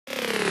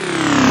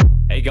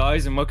Hey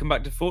guys, and welcome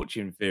back to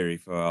Fortune Theory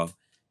for our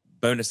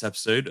bonus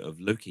episode of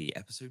Loki,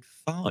 episode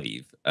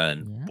 5.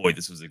 And boy,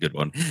 this was a good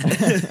one.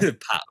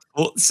 Pat,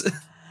 thoughts?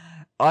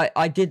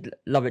 I did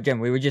love it, Jim.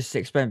 We were just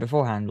explaining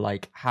beforehand,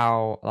 like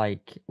how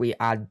we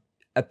add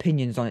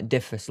opinions on it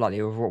differ slightly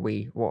of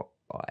what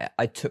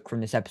I took from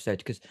this episode,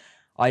 because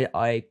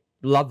I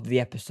loved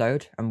the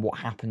episode and what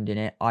happened in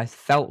it. I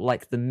felt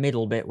like the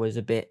middle bit was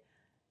a bit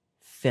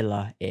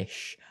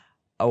filler-ish,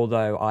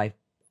 although I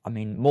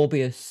mean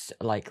Morbius,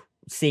 like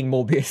seeing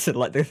Morbius in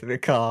like the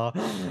car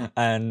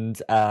and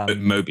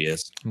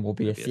Mobius.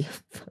 Yeah,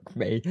 fuck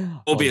me.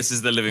 Morbius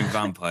is the living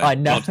vampire. I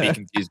know. Not to be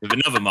confused with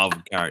another Marvel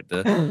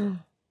character.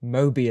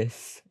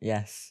 Mobius,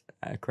 yes,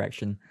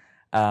 correction.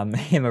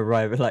 Him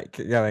arriving, like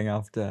going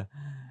after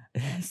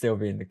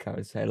Sylvie in the car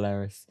is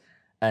hilarious,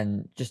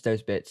 and just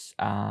those bits.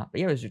 But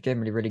yeah, it was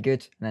generally really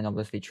good. And then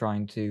obviously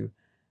trying to,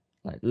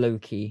 like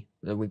Loki,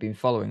 that we've been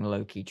following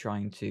Loki,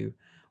 trying to,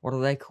 what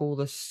do they call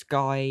the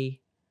sky?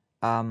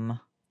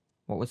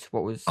 What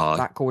was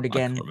that called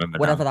again?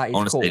 Whatever now. that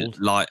is called.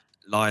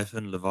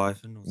 Leviathan, or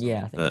something.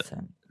 Yeah, I think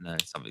so. No,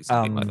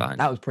 something like that.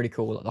 That was pretty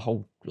cool. Like, the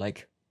whole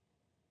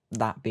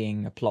that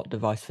being a plot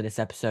device for this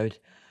episode,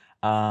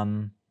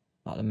 like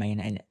the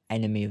main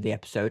enemy of the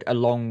episode,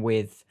 along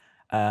with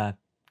the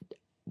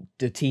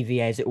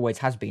TVA, as it always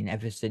has been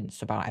ever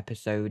since about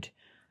episode,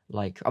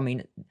 I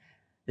mean,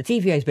 the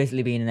TVA has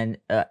basically been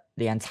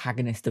the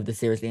antagonist of the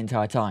series the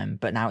entire time,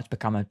 but now it's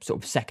become a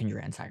sort of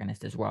secondary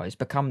antagonist as well. It's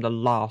become the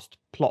last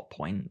plot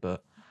point,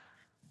 but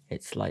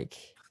it's like...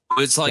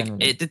 It's like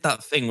it did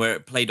that thing where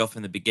it played off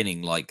in the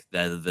beginning like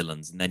they're the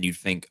villains, and then you'd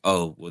think,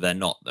 oh, well, they're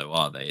not though,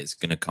 are they? It's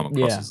going to come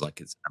across as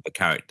like it's another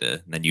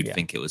character, and then you'd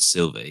think it was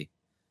Sylvie,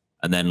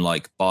 and then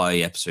like by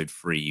episode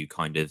 3, you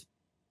kind of,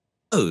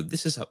 oh,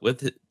 this is how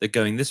they're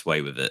going this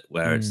way with it,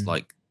 where it's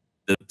like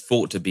the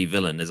thought to be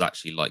villain is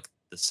actually like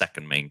the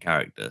second main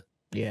character.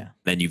 Yeah.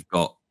 Then you've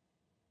got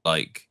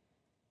like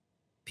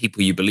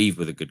people you believe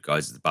were the good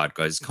guys are the bad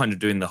guys, kind of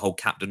doing the whole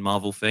Captain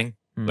Marvel thing,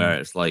 where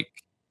it's like,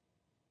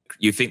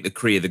 you think the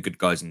Kree are the good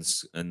guys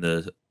and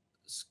the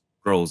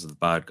Skrulls are the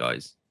bad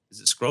guys. Is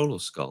it Skrull or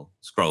Skull?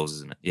 Skrulls,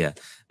 isn't it? Yeah.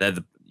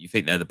 You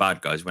think they're the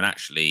bad guys when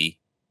actually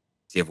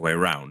it's the other way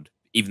around.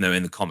 Even though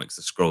in the comics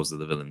the Skrulls are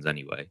the villains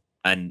anyway.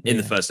 And in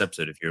the first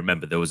episode, if you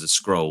remember, there was a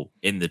Skrull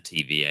in the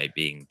TVA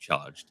being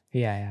charged.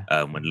 Yeah.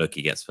 When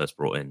Loki gets first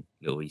brought in,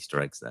 little Easter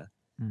eggs there.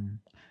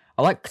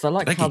 I like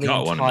how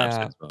the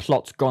entire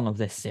plot's gone of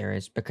this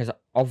series, because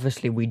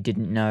obviously we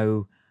didn't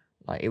know,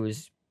 like, it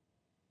was...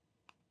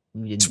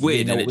 It's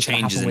weird, and it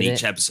changes in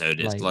each episode.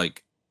 It's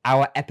like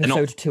our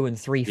episode 2 and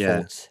 3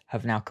 thoughts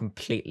have now not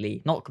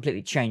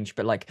completely changed,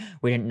 but like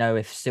we didn't know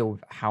if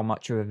how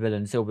much of a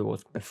villain Sylvie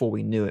was before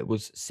we knew it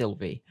was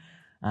Sylvie,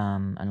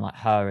 and like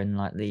her and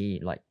like the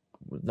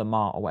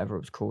Mart or whatever it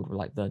was called, or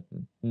like the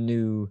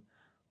new,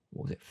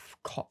 what was it,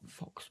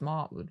 Fox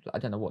Mart? I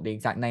don't know what the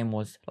exact name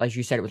was. As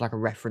you said, it was like a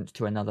reference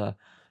to another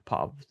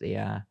part of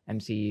the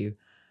MCU,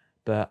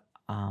 but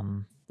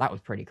that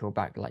was pretty cool.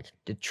 Back like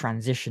the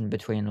transition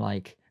between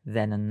like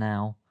then and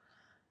now,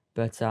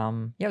 but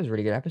yeah, it was a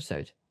really good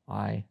episode.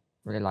 I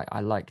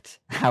liked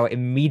how it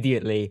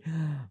immediately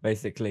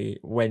basically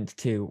went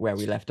to where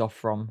we left off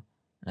from.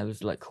 There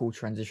was like cool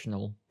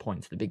transitional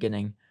points at the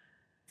beginning,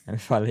 and we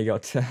finally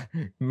got to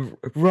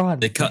run.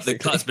 The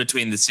cuts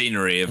between the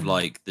scenery of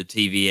like the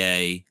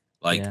TVA,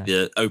 like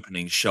the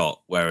opening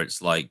shot where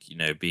it's like, you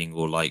know, being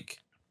all like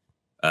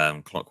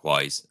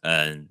clockwise,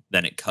 and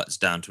then it cuts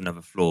down to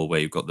another floor where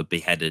you've got the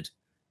beheaded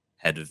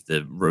head of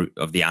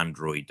the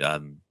android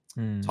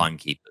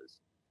timekeepers,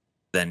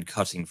 then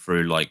cutting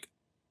through like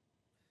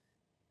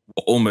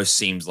what almost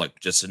seems like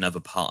just another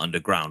part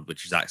underground,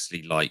 which is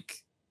actually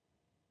like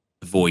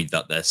the void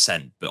that they're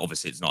sent, but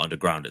obviously it's not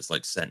underground, it's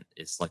like sent,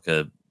 it's like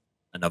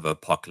another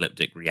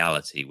apocalyptic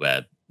reality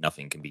where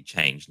nothing can be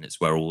changed, and it's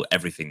where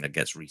everything that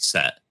gets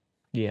reset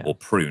or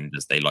pruned,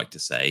 as they like to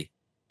say,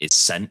 is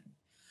sent,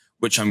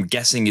 which I'm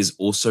guessing is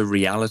also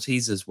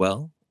realities as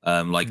well.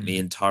 The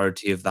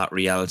entirety of that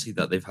reality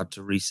that they've had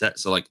to reset.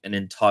 So like an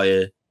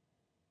entire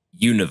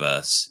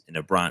universe in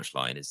a branch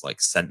line is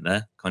like sent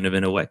there kind of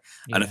in a way.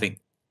 And I think,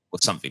 or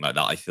something like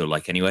that, I feel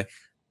like anyway,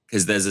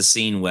 because there's a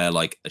scene where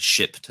like a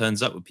ship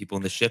turns up with people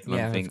on the ship,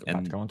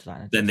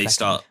 and then they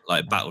start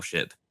like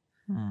battleship.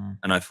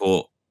 And I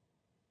thought,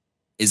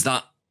 is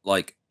that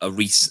like are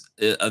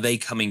they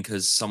coming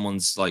because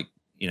someone's like,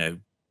 you know,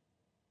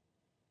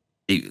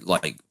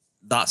 like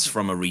that's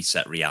from a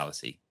reset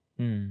reality?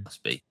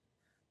 Must be.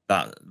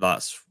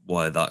 That's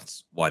why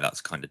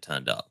that's kind of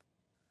turned up,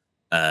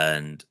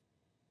 and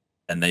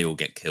they all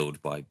get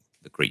killed by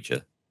the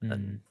creature.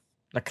 And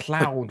the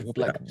cloud,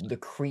 like the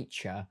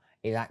creature,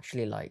 is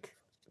actually like,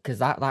 because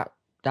that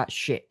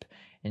ship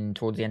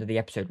towards the end of the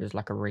episode was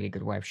like a really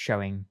good way of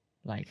showing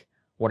like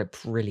what it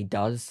really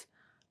does.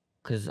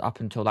 Because up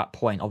until that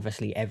point,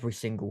 obviously every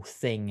single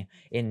thing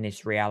in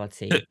this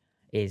reality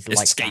is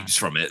like escapes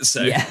from it.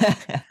 So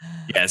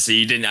yeah, so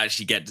you didn't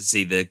actually get to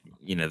see the,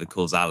 you know, the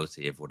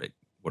causality of what it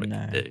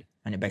can do.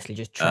 And it basically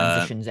just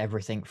transitions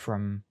everything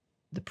from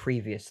the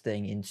previous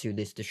thing into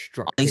this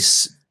destructive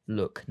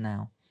look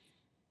now.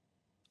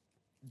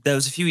 There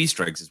was a few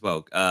Easter eggs as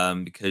well,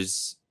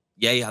 because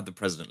you had the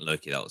President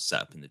Loki that was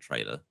set up in the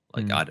trailer.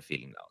 Like I had a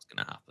feeling that was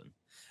going to happen.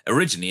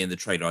 Originally in the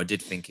trailer, I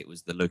did think it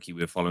was the Loki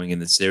we were following in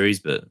the series,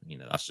 but you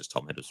know that's just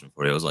Tom Hiddleston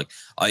for you. I was like,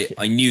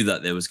 I knew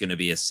that there was going to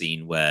be a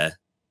scene where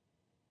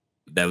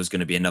there was going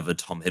to be another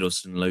Tom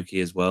Hiddleston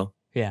Loki as well.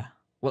 Yeah,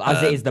 well,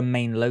 as it is the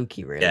main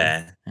Loki, really.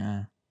 Yeah.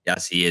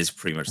 Yes, he is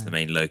pretty much the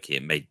main Loki.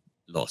 It made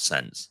a lot of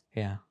sense.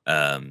 Yeah.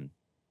 And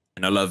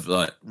I love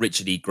like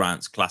Richard E.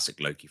 Grant's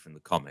classic Loki from the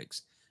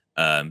comics.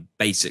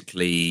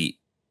 Basically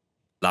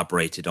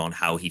elaborated on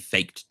how he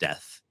faked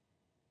death,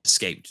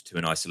 escaped to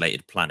an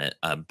isolated planet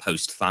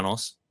post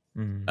Thanos,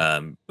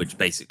 which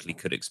basically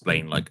could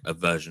explain like a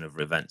version of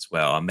events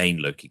where our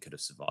main Loki could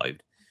have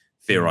survived,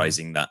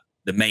 theorizing that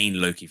the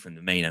main Loki from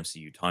the main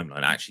MCU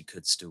timeline actually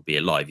could still be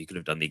alive. He could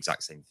have done the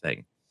exact same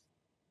thing.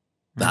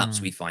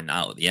 Perhaps we find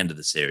out at the end of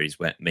the series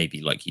where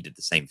maybe like he did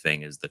the same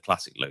thing as the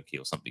classic Loki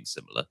or something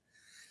similar.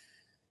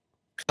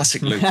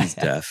 Classic Loki's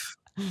death.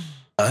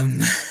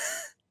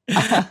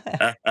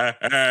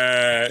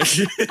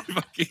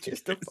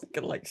 Just a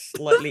fucking like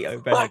slightly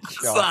overhead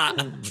shot.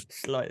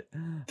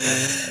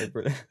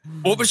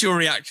 What was your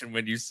reaction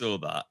when you saw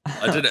that?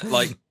 I didn't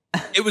like.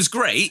 It was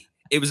great.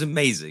 It was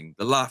amazing.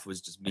 The laugh was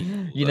just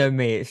me. You know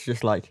me. It's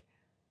just like,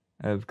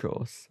 of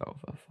course. Oh,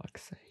 for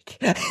fuck's sake!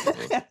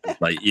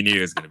 Like you knew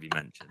it was going to be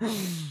mentioned.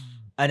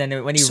 And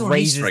then when he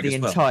raises the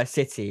entire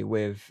city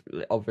with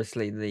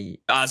obviously the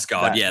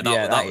Asgard,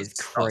 that was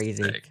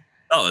crazy.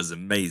 That was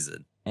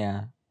amazing.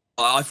 Yeah.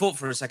 I thought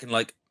for a second,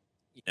 like,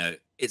 you know,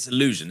 it's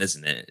illusion,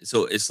 isn't it?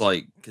 So it's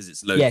like because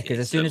it's Loki. Yeah, because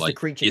as soon as the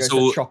creature goes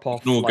to chop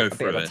off like, a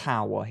bit of a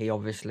tower, he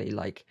obviously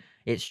like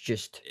it's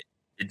just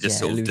it just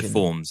sort of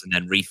deforms and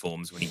then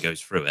reforms when he goes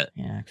through it.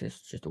 Yeah, because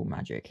it's just all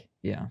magic.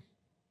 Yeah,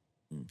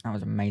 that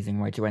was an amazing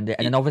way to end it.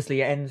 And then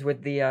obviously it ends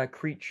with the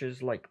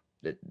creatures like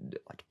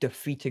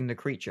defeating the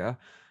creature.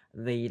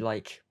 The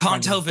like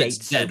can't tell if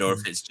it's dead or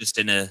if it's just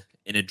in a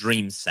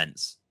dream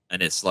sense.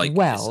 And it's like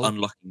it's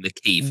unlocking the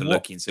key for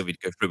Loki and Sylvie to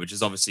go through, which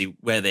is obviously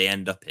where they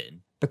end up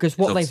in. Because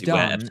what they've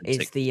done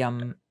is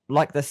the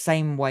like the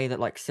same way that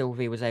like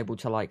Sylvie was able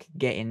to like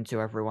get into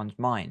everyone's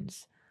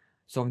minds.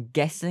 So I'm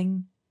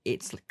guessing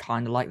it's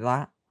kind of like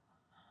that.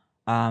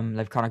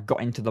 They've kind of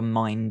got into the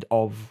mind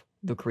of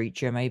the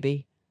creature.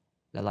 Maybe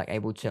they're like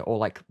able to or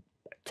like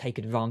take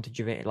advantage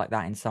of it like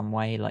that in some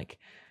way, like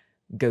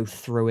go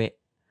through it.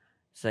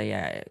 So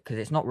yeah, because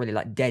it's not really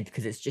like dead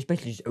because it's just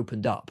basically just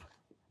opened up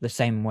the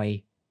same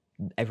way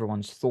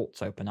everyone's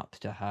thoughts open up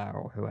to her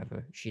or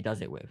whoever she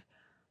does it with.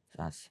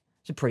 So it's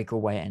a pretty cool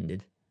way it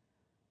ended.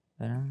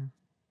 But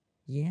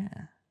yeah.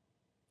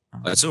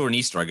 I saw an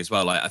Easter egg as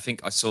well. Like I think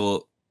I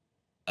saw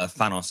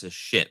Thanos'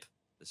 ship,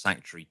 the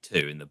Sanctuary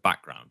 2, in the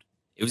background.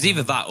 It was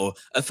either that or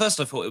at first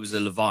I thought it was a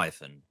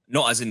Leviathan,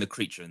 not as in the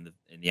creature in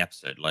the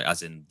episode, like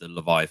as in the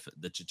Leviathan,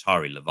 the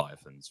Chitauri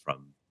Leviathans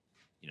from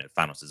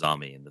Thanos'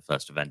 army in the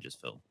first Avengers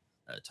film,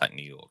 Attack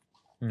New York.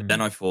 But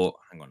then I thought,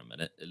 hang on a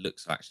minute, it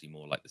looks actually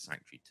more like the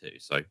Sanctuary 2.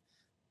 So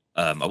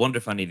I wonder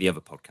if any of the other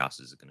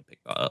podcasters are going to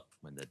pick that up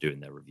when they're doing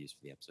their reviews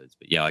for the episodes.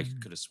 But yeah, I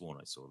could have sworn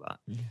I saw that.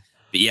 Yeah.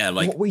 But yeah,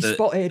 like what we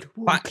spotted.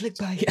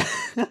 Clickbait.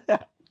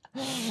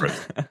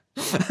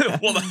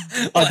 What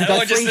the, did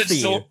I freeze for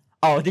you?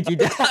 Oh, did you?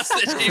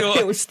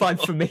 It was fine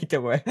for me,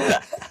 don't worry.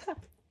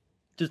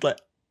 Just like.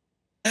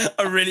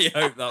 I really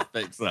hope that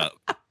picks up.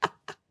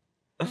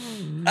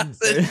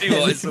 That's literally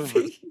what I saw.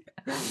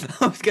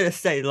 I was gonna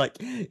say, like,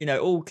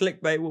 all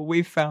clickbait. Well,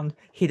 we found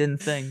hidden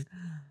thing.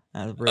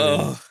 That was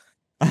brilliant.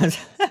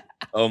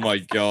 Oh my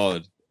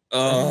god.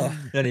 Oh,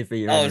 only for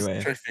you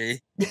anyway. Was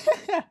trippy.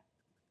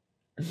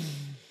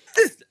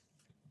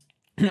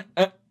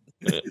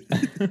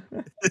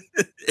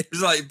 It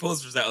was like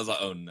pause for a second. I was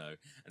like, oh no.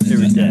 And it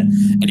was dead.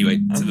 Anyway,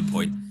 to the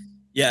point.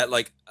 Yeah,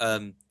 like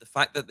the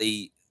fact that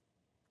the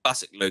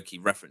classic Loki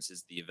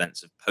references the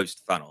events of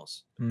post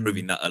Thanos,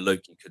 proving that a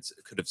Loki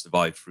could have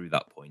survived through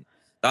that point.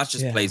 That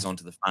just plays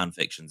onto the fan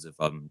fictions of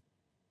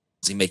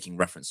making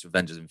reference to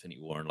Avengers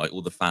Infinity War and like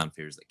all the fan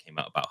theories that came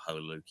out about how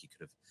Loki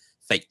could have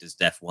faked his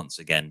death once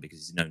again because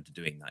he's known to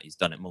doing that. He's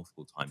done it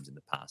multiple times in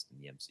the past in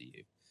the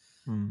MCU.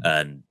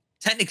 And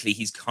technically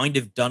he's kind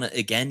of done it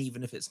again,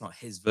 even if it's not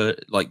his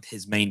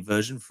his main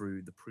version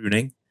through the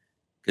pruning.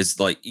 Because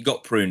like he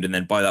got pruned and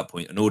then by that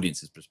point an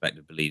audience's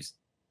perspective believes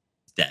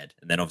he's dead.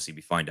 And then obviously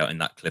we find out in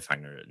that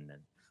cliffhanger and then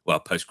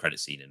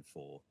post-credit scene in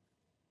 4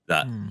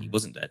 that he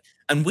wasn't dead.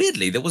 And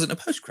weirdly, there wasn't a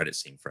post-credit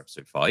scene for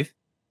episode 5.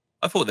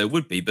 I thought there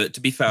would be, but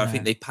to be fair, I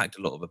think they packed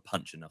a lot of a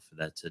punch enough for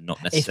there to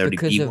not necessarily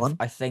be one.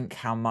 I think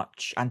how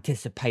much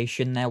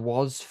anticipation there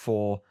was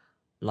for,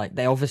 like,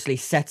 they obviously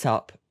set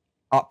up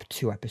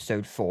to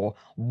episode 4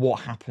 what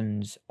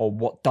happens or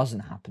what doesn't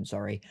happen,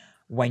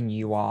 when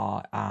you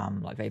are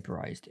like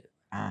vaporized.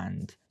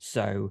 And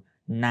so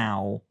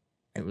now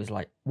it was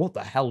like, what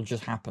the hell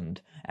just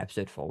happened?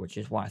 Episode 4, which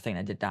is why I think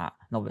they did that.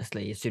 And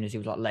obviously, as soon as he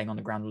was like laying on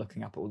the ground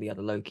looking up at all the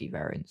other Loki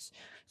variants,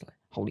 it's like,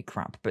 holy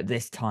crap. But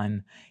this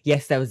time,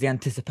 yes, there was the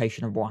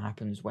anticipation of what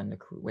happens when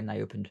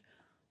they opened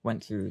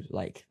went through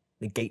like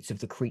the gates of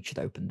the creature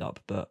that opened up,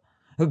 but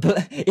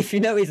if you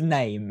know his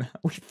name,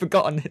 we've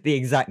forgotten the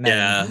exact name.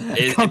 Yeah,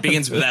 it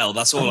begins with L.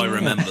 That's all I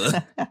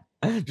remember.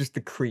 Just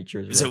the creature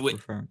is So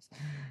reference.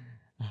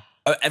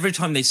 every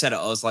time they said it,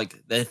 I was like,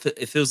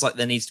 it feels like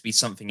there needs to be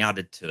something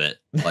added to it.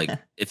 Like,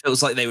 it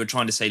feels like they were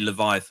trying to say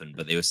Leviathan,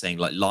 but they were saying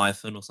like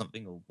Leviathan or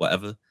something or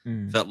whatever.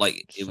 Felt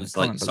like it was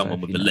like someone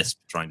with a lisp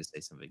trying to say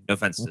something. No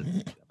offense to the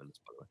lisp,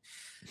 by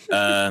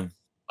the way.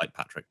 Like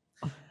Patrick.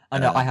 I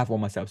know, I have one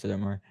myself, so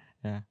don't worry.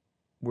 Yeah.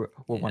 We're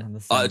one on the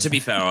same. To be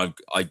fair, I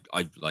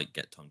like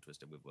get tongue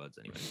twisted with words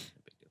anyway.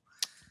 No big deal.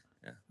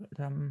 Yeah. But,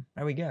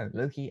 there we go.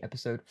 Loki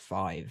episode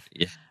 5.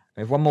 Yeah.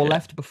 We have one more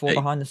left before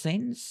behind the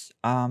scenes.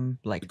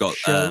 Like we've got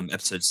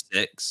episode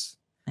 6.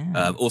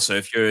 Yeah. Also,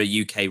 if you're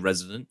a UK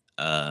resident,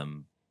 I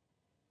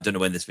don't know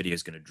when this video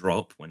is going to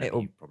drop. Whenever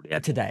you probably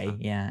edit today.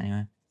 Yeah.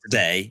 Anyway.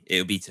 Today,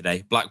 it'll be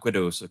today. Black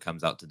Widow also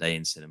comes out today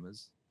in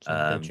cinemas. So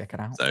go check it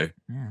out. So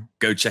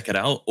go check it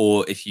out.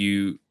 Or if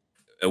you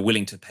are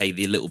willing to pay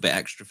the little bit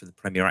extra for the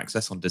premiere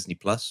access on Disney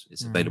Plus,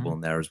 it's available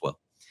on there as well.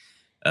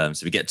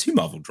 So we get 2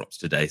 Marvel drops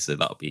today, so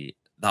that'll be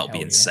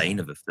insane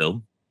of a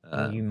film.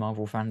 All you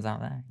Marvel fans out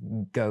there,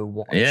 go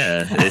watch.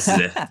 Yeah, this is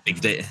a big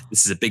day.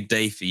 This is a big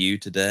day for you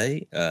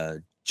today,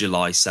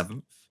 July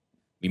 7th.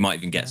 We might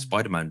even get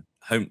Spider-Man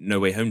No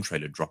Way Home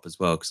trailer drop as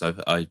well,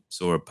 because I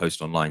saw a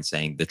post online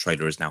saying the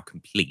trailer is now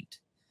complete.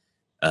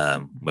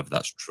 Whether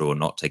that's true or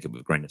not, take it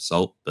with a grain of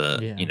salt.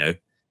 But you know,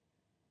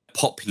 a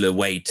popular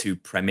way to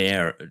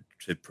premiere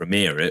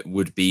it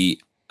would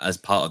be as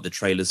part of the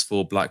trailers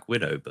for Black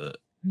Widow. But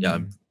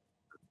the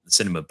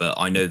cinema. But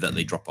I know that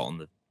they drop it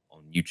on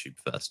YouTube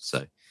first.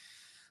 So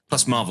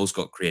plus, Marvel's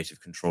got creative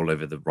control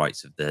over the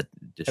rights of their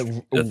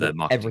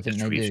marketing everything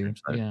they do.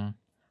 So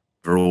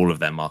for all of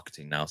their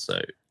marketing now.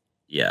 So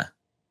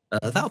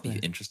that'll be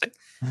interesting.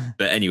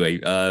 But anyway,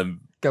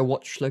 go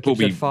watch Loki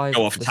episode 5.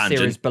 Go off the tangent.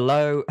 Series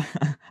below,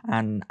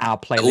 and our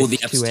playlist. All the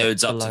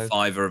episodes up to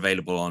 5 are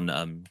available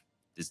on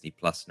Disney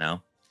Plus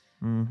now.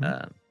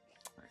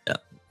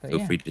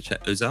 Feel free to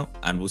check those out,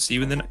 and we'll see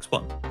you in the next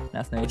one.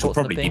 Which will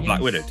probably be Black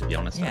Widow, to be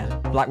honest. Yeah,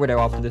 Black Widow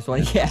after this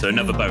one. Yeah. So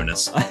another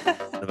bonus. So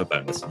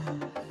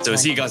we'll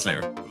see you guys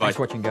later. Bye. Thanks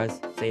for watching, guys.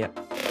 See ya.